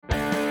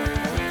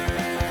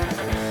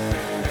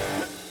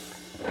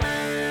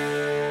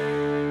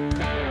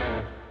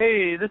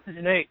Hey, this is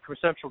Nate from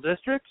Central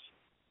District,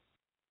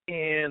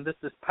 and this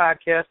is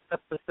podcast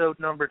episode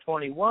number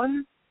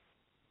 21.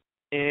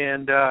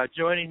 And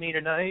joining me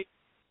tonight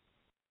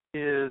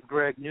is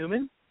Greg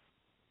Newland,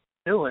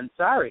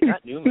 sorry,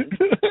 not Newman.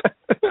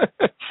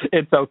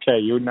 It's okay.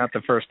 You're not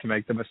the first to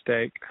make the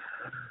mistake.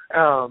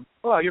 Well,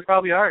 you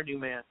probably are a new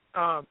man.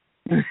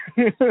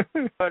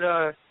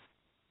 But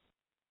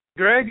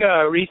Greg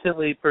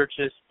recently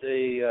purchased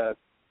a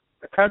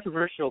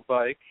controversial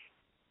bike,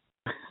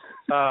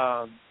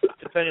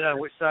 depending on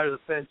which side of the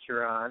fence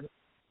you're on.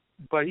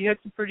 But he had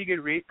some pretty good,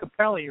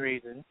 compelling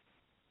reasons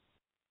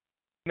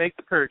to make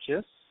the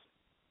purchase.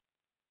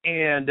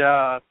 And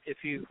if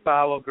you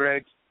follow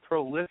Greg's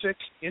prolific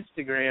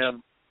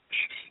Instagram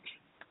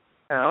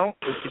account,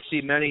 you can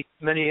see many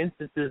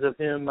instances of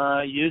him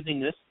using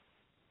this.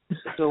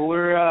 So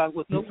we're,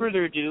 with no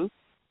further ado,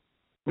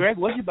 Greg,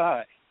 what did you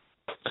buy?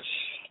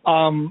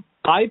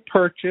 I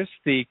purchased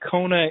the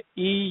Kona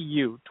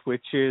E-Ute,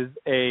 which is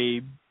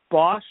a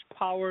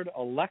Bosch-powered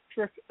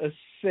electric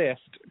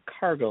assist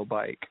cargo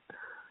bike.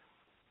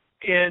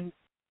 And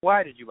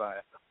why did you buy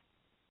it?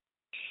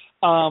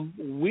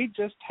 We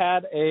just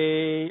had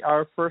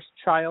our first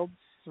child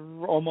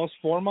almost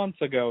 4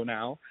 months ago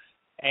now,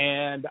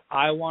 and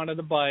I wanted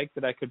a bike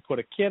that I could put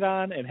a kid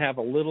on and have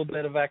a little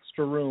bit of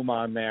extra room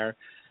on there,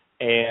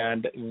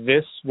 and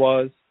this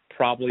was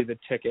probably the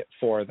ticket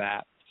for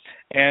that.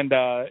 And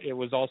it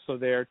was also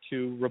there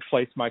to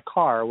replace my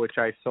car, which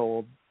I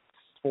sold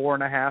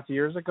 4.5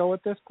 years ago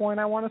at this point,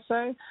 I want to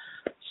say.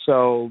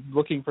 So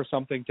looking for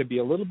something to be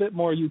a little bit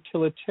more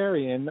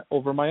utilitarian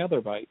over my other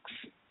bikes.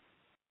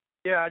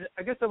 Yeah,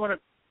 I guess I want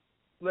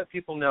to let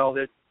people know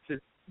that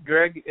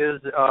Greg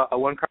is a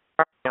one-car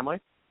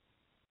family.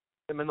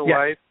 Him and the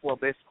wife, well,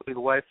 basically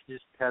the wife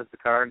just has the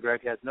car and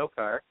Greg has no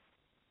car.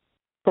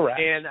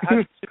 Correct. And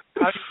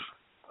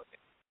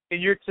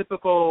in your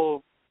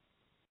typical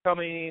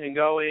coming and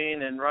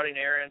going and running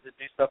errands and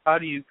do stuff, how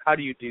do you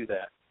do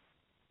that?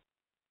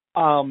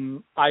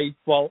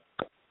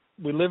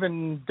 We live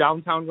in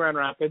downtown Grand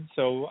Rapids,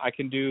 so I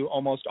can do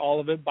almost all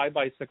of it by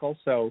bicycle.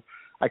 So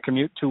I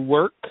commute to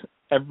work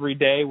every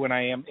day when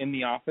I am in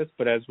the office,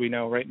 but as we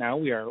know right now,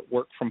 we are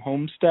work from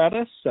home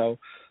status, so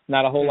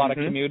not a whole lot of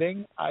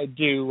commuting. I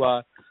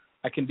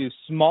can do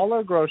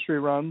smaller grocery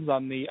runs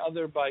on the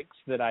other bikes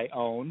that I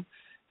own,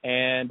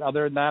 and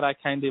other than that, I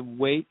kind of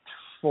wait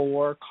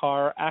for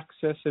car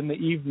access in the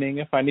evening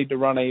if I need to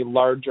run a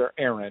larger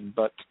errand.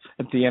 But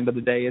at the end of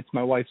the day, it's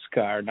my wife's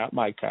car, not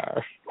my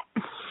car.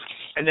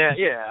 And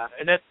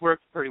that's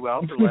worked pretty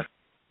well for the last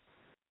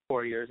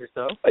 4 years or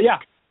so.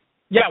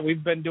 Yeah,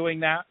 we've been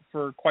doing that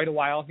for quite a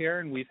while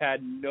here, and we've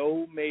had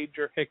no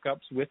major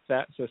hiccups with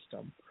that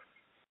system.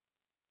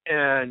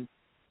 And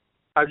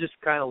I'm just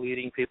kind of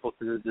leading people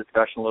through the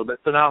discussion a little bit.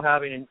 So now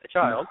having a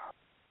child,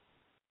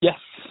 yes,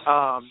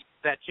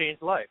 that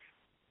changed life.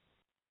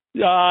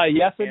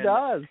 Yes, it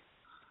does.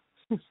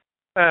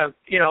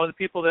 The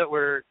people that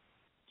were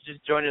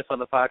just joining us on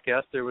the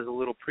podcast, there was a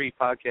little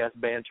pre-podcast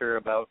banter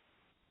about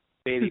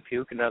baby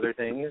puke and other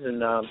things,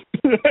 and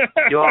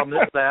you all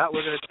missed that.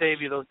 We're going to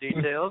save you those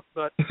details.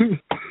 But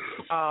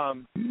so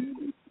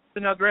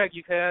now, Greg,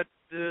 you've had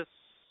this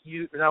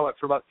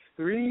for about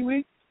 3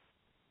 weeks?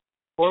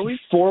 4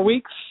 weeks? 4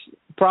 weeks,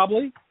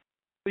 probably.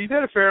 So you've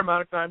had a fair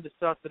amount of time to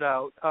suss it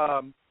out.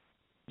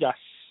 Yes.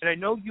 And I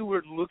know you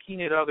were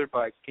looking at other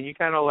bikes. Can you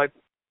kind of like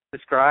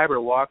describe or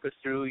walk us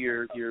through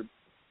your I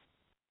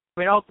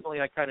mean,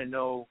 ultimately, I kind of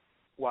know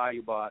why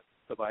you bought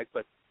the bike,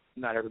 but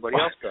not everybody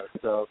else does.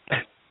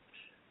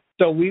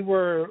 So we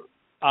were,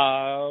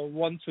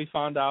 once we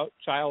found out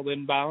child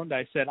inbound,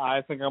 I said,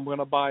 I think I'm going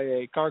to buy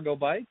a cargo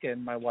bike,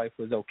 and my wife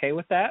was okay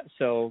with that.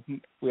 So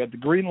we had the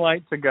green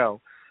light to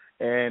go.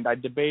 And I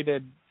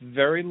debated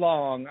very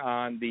long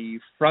on the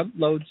front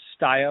load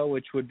style,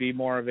 which would be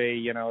more of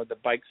the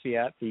bike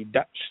Fiat, the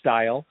Dutch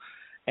style,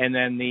 and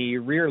then the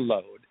rear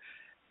load.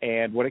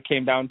 And what it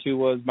came down to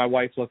was my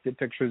wife looked at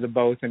pictures of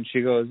both, and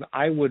she goes,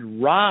 I would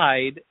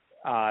ride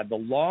the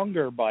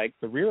longer bike,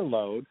 the rear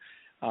load.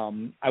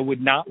 I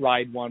would not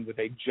ride one with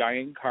a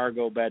giant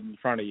cargo bed in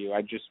front of you.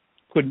 I just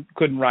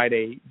couldn't ride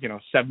a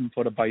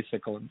 7-foot of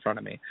bicycle in front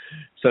of me.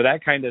 So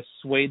that kind of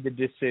swayed the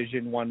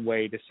decision one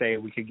way to say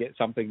we could get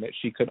something that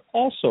she could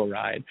also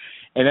ride.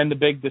 And then the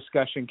big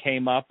discussion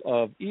came up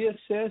of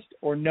e-assist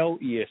or no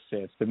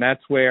e-assist. And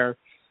that's where,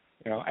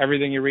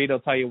 everything you read will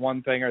tell you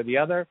one thing or the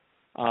other.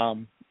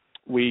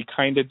 We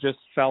kind of just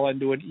fell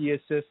into an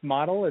e-assist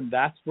model, and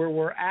that's where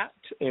we're at.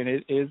 And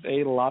it is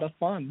a lot of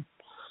fun.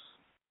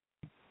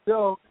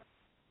 So,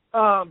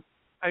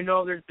 I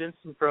know there's been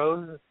some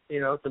pros,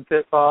 some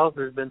pitfalls.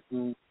 There's been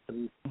some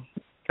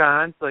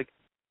cons. Greg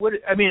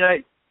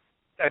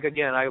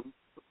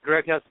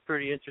has a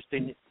pretty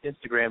interesting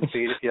Instagram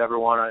feed if you ever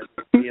want to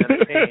be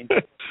entertained.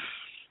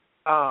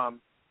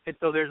 And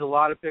so there's a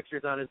lot of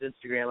pictures on his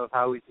Instagram of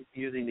how he's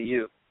using the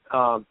Ute.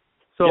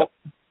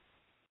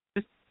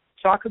 Just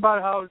talk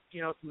about how,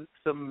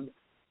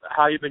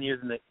 how you've been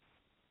using it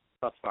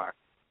thus far.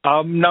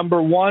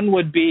 Number one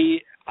would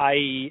be I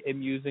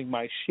am using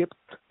my Shipt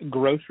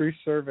grocery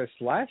service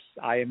less.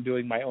 I am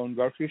doing my own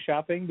grocery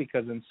shopping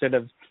because instead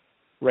of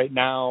right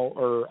now,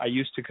 or I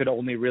used to could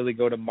only really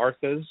go to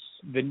Martha's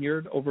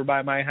Vineyard over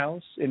by my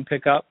house and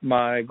pick up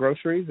my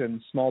groceries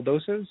in small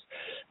doses.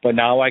 But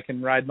now I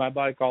can ride my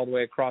bike all the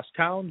way across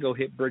town, go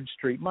hit Bridge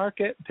Street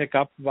Market, pick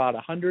up about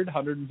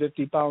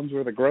 150 pounds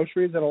worth of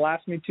groceries that'll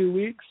last me 2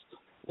 weeks,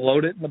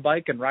 load it in the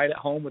bike, and ride it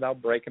home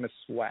without breaking a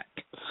sweat.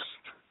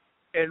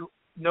 And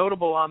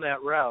notable on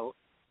that route,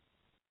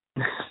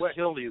 what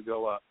hill do you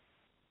go up?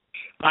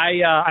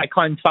 I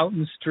climb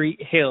Fountain Street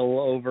Hill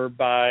over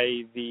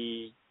by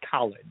the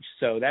college.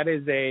 So that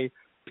is a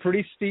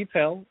pretty steep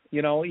hill.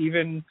 You know,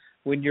 even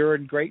when you're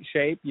in great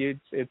shape,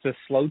 it's a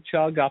slow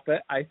chug up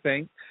it, I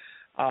think.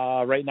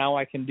 Right now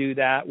I can do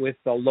that with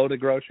a load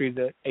of groceries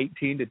at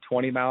 18 to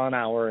 20 mile an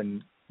hour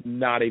and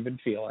not even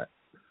feel it.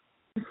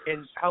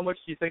 And how much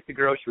do you think the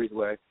groceries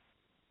weigh?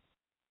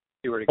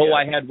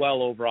 I had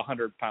well over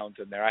 100 pounds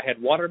in there. I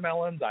had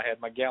watermelons, I had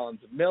my gallons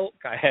of milk,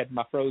 I had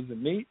my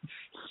frozen meat.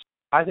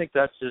 I think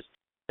that's just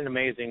an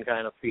amazing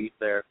kind of feat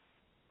there.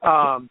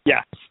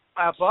 Yes.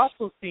 I've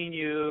also seen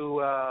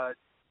you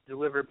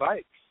deliver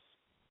bikes.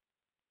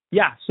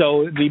 Yeah,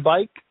 so the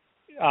bike,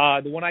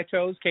 the one I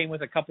chose, came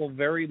with a couple of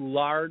very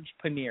large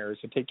panniers.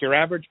 So take your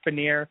average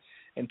pannier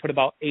and put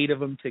about 8 of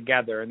them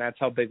together, and that's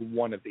how big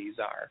one of these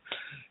are.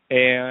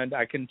 And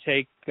I can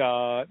take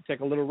a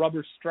little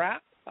rubber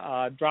strap,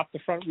 drop the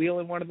front wheel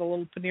in one of the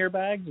little pannier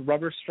bags,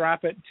 rubber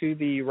strap it to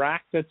the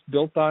rack that's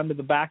built onto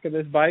the back of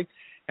this bike,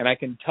 and I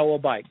can tow a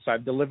bike. So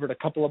I've delivered a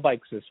couple of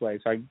bikes this way.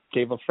 So I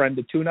gave a friend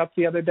a tune-up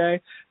the other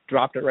day,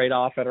 dropped it right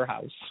off at her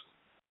house.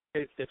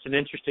 It's an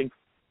interesting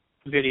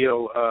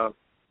video.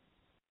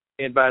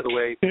 And by the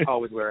way,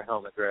 always wear a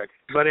helmet, Greg.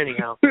 But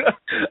anyhow.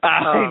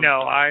 I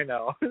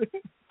know.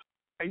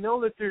 I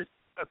know that there's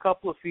a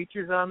couple of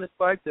features on this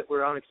bike that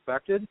were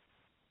unexpected.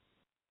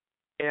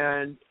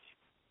 And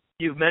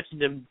you've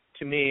mentioned them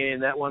to me,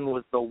 and that one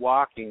was the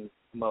walking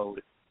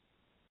mode.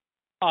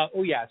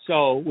 Yeah.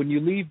 So when you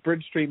leave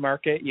Bridge Street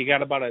Market, you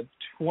got about a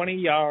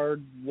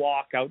 20-yard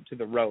walk out to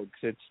the road.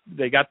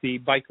 They got the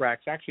bike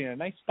racks actually in a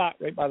nice spot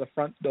right by the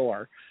front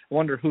door. I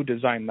wonder who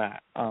designed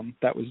that.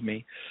 That was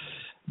me.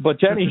 But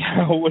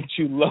anyhow, once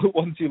you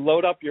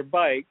load up your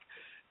bike,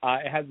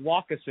 it has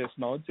walk assist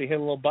mode. So you hit a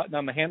little button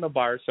on the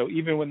handlebar. So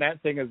even when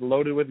that thing is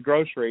loaded with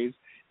groceries,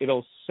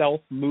 it'll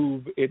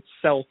self-move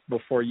itself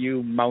before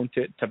you mount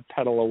it to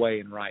pedal away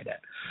and ride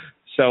it.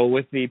 So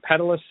with the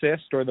pedal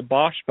assist or the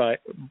Bosch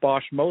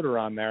motor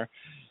on there,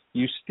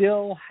 you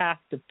still have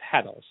to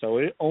pedal. So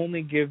it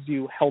only gives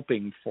you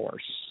helping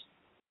force.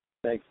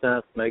 Makes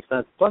sense.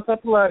 Plus,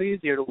 that's a lot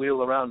easier to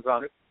wheel around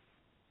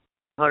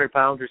 100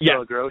 pounds or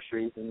so of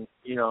groceries, and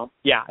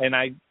Yeah, and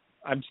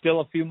I'm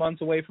still a few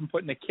months away from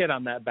putting a kid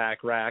on that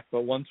back rack,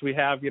 but once we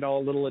have, a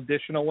little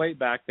additional weight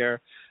back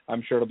there,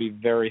 I'm sure it'll be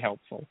very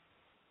helpful.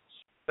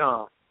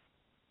 Oh,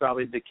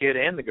 probably the kid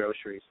and the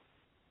groceries.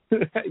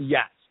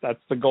 Yes,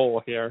 that's the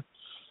goal here.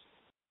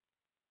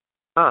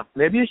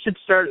 Maybe you should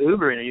start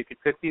Ubering, and you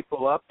could pick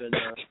people up and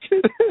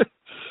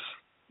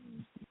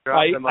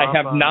drop them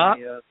off.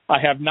 I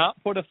have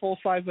not put a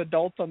full-size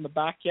adult on the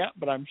back yet,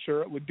 but I'm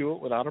sure it would do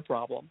it without a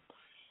problem.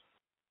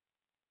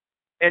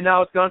 And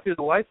now it's gone through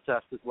the wife's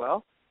test as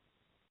well?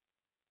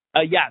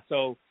 Yeah,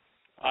 so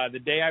the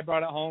day I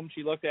brought it home,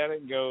 she looked at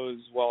it and goes,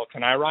 well,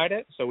 can I ride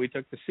it? So we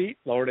took the seat,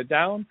 lowered it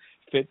down,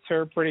 fits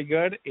her pretty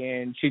good,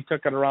 and she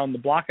took it around the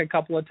block a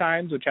couple of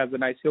times, which has a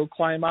nice hill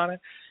climb on it,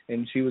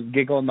 and she was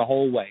giggling the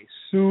whole way.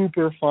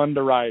 Super fun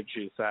to ride,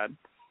 she said.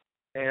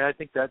 And I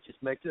think that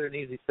just makes it an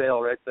easy sale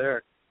right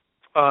there.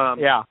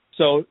 Yeah,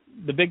 so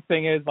the big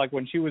thing is, like,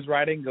 when she was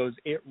riding,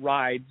 it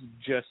rides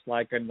just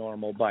like a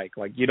normal bike.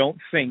 Like, you don't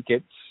think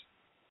it's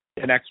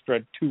an extra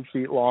 2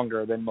 feet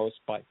longer than most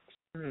bikes.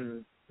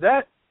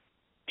 That,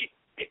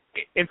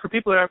 and for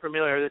people that aren't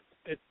familiar,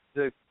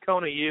 the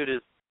Kona E-Ute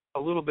is a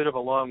little bit of a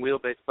long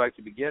wheelbase bike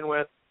to begin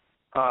with.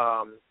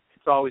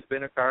 It's always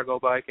been a cargo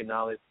bike, and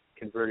now they've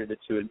converted it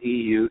to an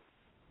E-Ute.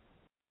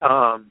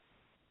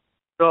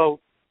 So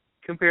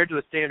compared to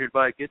a standard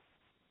bike, it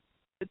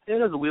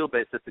has a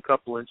wheelbase that's a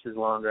couple inches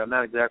longer. I'm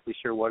not exactly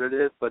sure what it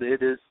is, but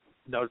it is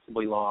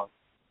noticeably long.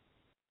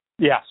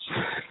 Yes.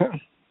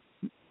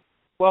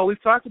 Well,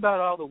 we've talked about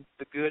all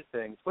the good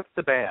things. What's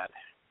the bad?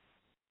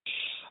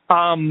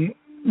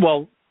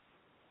 Well,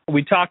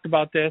 we talked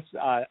about this.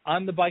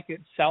 On the bike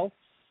itself,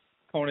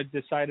 Kona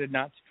decided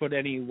not to put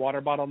any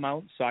water bottle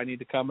mounts, so I need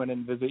to come in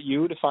and visit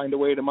you to find a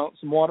way to mount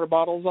some water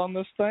bottles on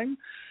this thing.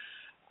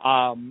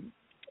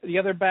 The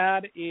other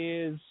bad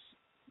is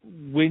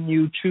when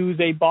you choose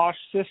a Bosch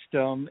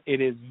system,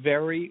 it is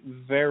very,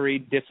 very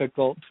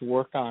difficult to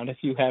work on if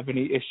you have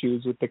any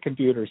issues with the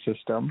computer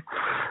system.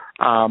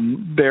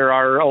 There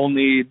are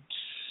only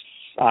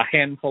a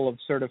handful of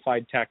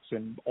certified techs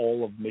in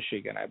all of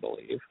Michigan, I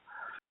believe.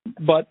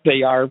 But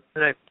they are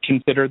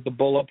considered the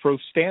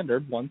bulletproof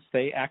standard once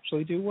they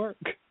actually do work.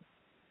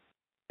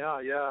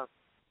 Yeah.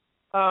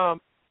 So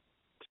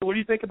what do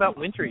you think about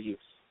winter use?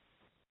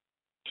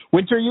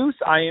 Winter use,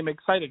 I am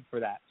excited for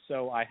that.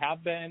 So I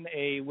have been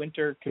a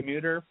winter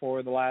commuter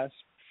for the last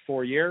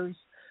 4 years.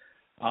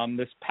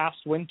 This past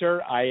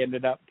winter, I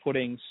ended up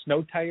putting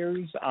snow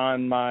tires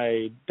on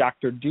my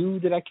Dr. Do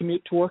that I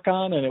commute to work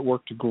on, and it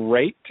worked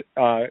great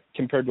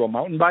compared to a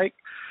mountain bike.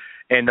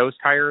 And those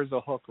tires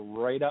will hook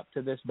right up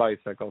to this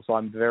bicycle, so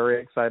I'm very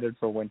excited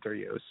for winter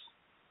use.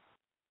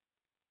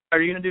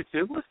 Are you going to do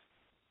tubeless?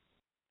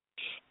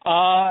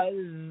 I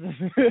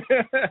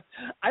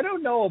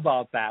don't know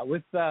about that.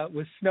 With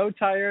snow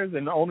tires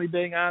and only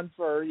being on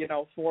for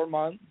 4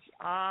 months,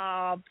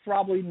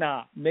 probably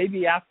not.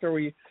 Maybe after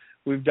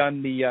we've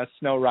done the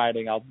snow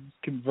riding, I'll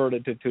convert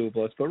it to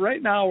tubeless. But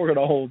right now, we're going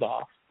to hold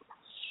off.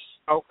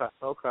 Okay.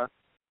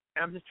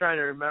 I'm just trying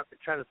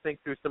to think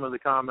through some of the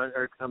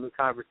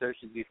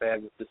conversations we've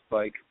had with this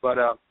bike. But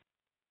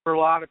for a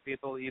lot of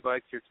people,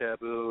 e-bikes are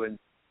taboo, and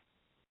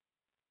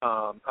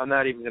I'm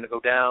not even going to go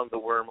down the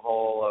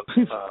wormhole of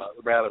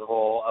the rabbit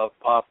hole of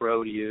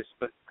off-road use,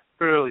 but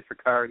clearly for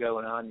cargo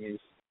and on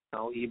use,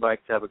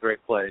 e-bikes have a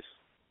great place.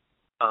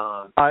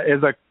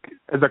 As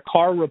a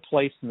car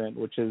replacement,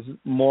 which is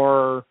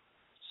more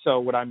so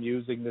what I'm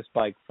using this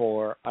bike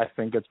for, I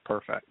think it's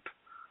perfect.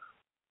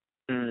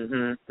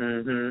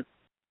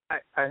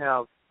 I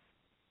have,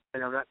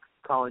 and I'm not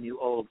calling you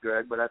old,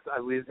 Greg, but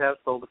we have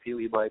sold a few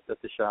e-bikes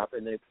at the shop,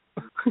 and they've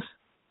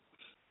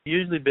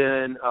usually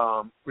been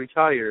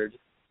retired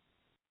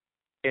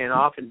and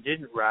often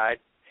didn't ride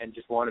and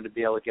just wanted to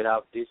be able to get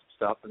out and do some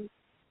stuff, and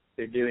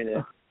they're doing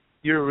it.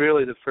 You're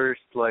really the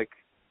first,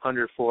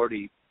 under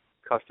 40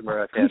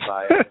 customer I've had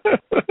buy it.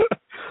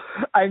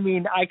 I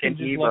mean, I can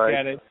just look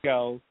at it and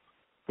go,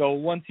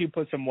 once you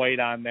put some weight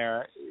on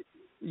there,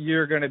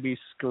 you're going to be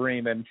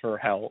screaming for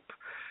help.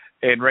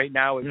 And right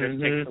now it just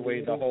takes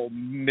away the whole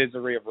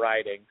misery of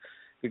riding.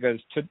 Because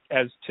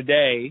as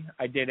today,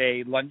 I did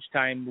a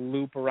lunchtime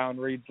loop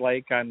around Reed's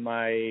Lake on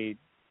my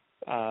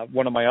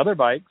one of my other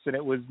bikes, and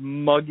it was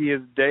muggy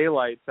as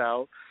daylights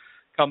out,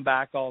 come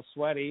back all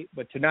sweaty.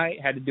 But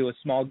tonight had to do a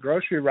small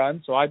grocery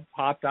run, so I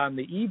hopped on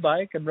the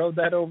e-bike and rode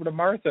that over to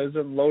Martha's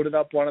and loaded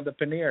up one of the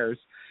panniers.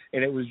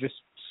 And it was just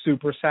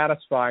super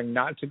satisfying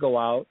not to go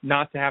out,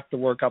 not to have to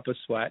work up a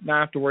sweat, not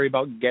have to worry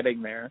about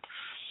getting there.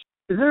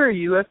 Is there a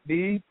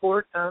USB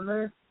port on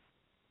there?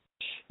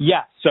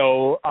 Yeah,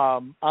 so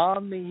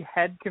on the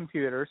head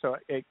computer, so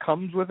it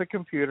comes with a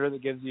computer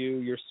that gives you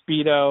your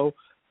speedo,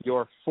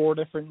 your 4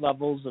 different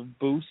levels of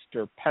boost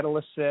or pedal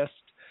assist.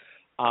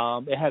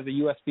 It has a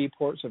USB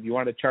port, so if you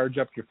want to charge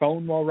up your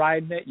phone while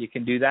riding it, you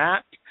can do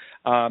that.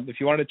 If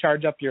you want to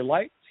charge up your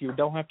lights, you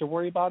don't have to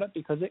worry about it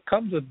because it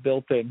comes with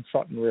built-in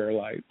front and rear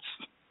lights.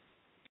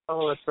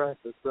 Oh, that's right.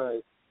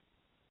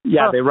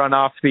 Yeah, They run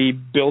off the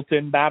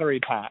built-in battery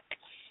pack.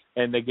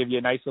 And they give you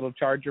a nice little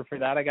charger for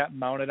that. I got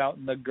mounted out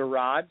in the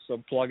garage,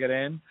 so plug it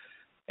in.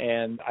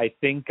 And I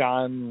think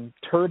on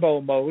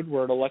turbo mode,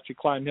 where it'll let you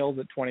climb hills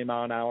at 20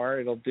 mile an hour,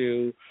 it'll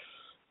do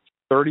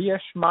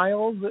 30-ish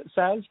miles, it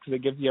says, because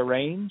it gives you a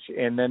range.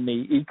 And then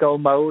the eco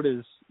mode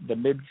is the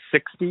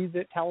mid-60s,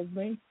 it tells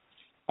me.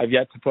 I've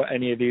yet to put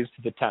any of these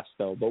to the test,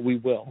 though, but we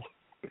will.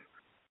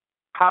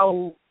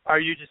 How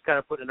are you just kind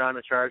of putting it on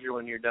a charger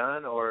when you're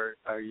done, or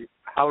how are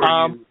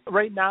you?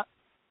 Right now,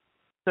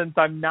 since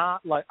I'm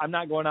not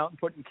going out and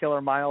putting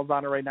killer miles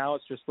on it right now,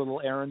 it's just little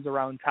errands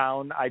around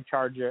town. I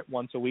charge it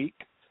once a week.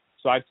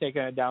 So I've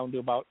taken it down to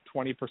about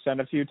 20%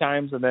 a few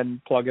times and then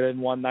plug it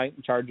in one night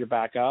and charge it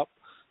back up.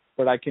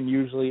 But I can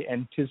usually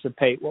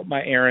anticipate what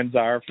my errands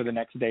are for the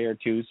next day or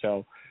two.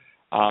 So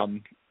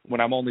when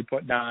I'm only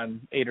putting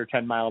on 8 or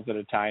 10 miles at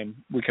a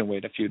time, we can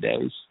wait a few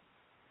days.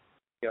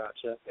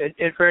 Gotcha.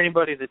 And for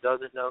anybody that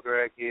doesn't know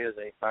Greg, he is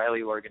a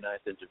highly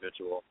organized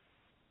individual.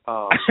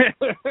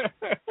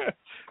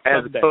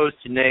 As opposed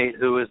to Nate,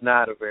 who is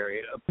not a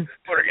very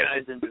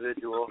organized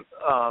individual.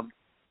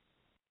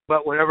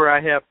 But whenever I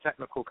have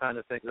technical kind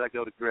of things, I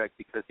go to Greg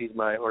because he's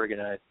my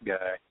organized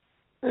guy.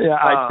 Yeah,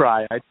 I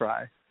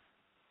try.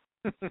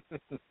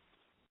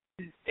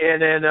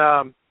 And then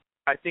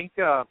I think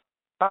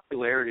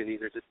popularity of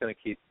these are just going to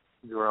keep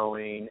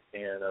growing,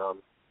 and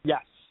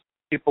yes,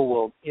 people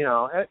will,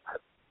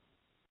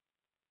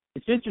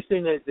 it's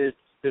interesting that it's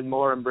been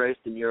more embraced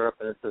in Europe,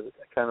 and it's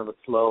a kind of a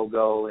slow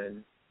go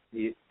in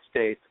the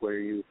States where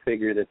you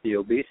figure that the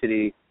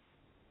obesity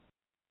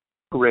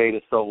rate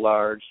is so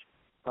large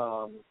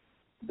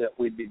that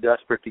we'd be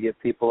desperate to get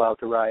people out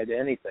to ride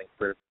anything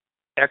for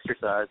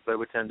exercise, but it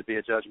would tend to be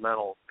a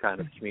judgmental kind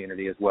of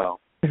community as well.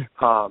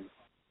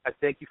 I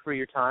thank you for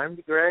your time,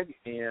 Greg,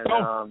 and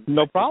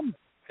no problem.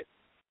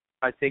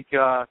 I think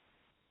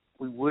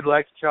we would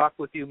like to talk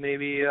with you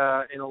maybe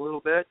in a little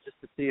bit just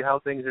to see how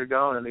things are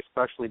going, and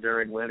especially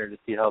during winter to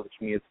see how the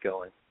commute's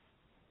going.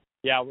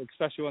 Yeah,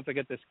 especially once I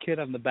get this kid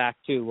on the back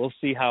too. We'll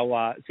see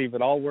see if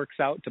it all works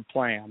out to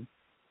plan.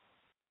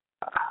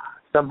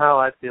 Somehow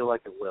I feel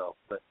like it will,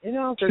 but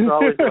there's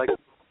always like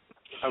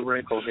a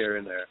wrinkle here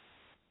and there.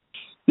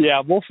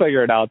 Yeah, we'll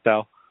figure it out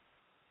though.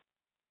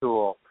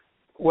 Cool.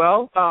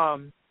 Well,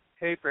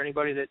 hey, for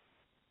anybody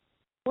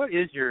what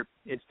is your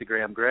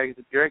Instagram, Greg? Is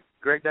it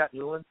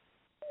Greg.Newland?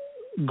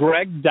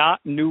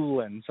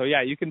 Greg.Newland. So,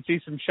 yeah, you can see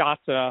some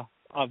shots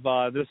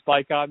of this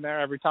bike on there.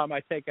 Every time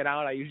I take it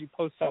out, I usually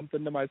post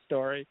something to my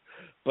story.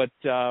 But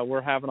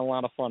we're having a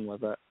lot of fun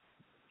with it.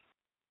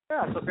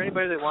 Yeah, so for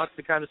anybody that wants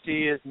to kind of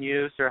see his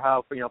use or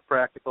how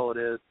practical it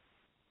is,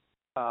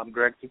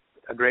 Greg's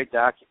a great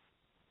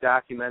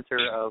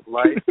documenter of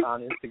life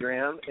on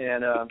Instagram,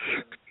 and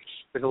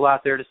there's a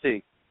lot there to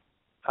see.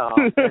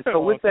 And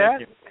so with that,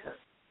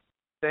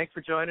 thanks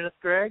for joining us,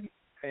 Greg,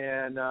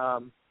 and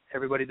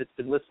everybody that's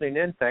been listening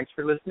in, thanks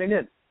for listening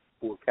in.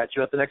 We'll catch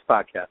you at the next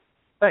podcast.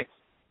 Thanks.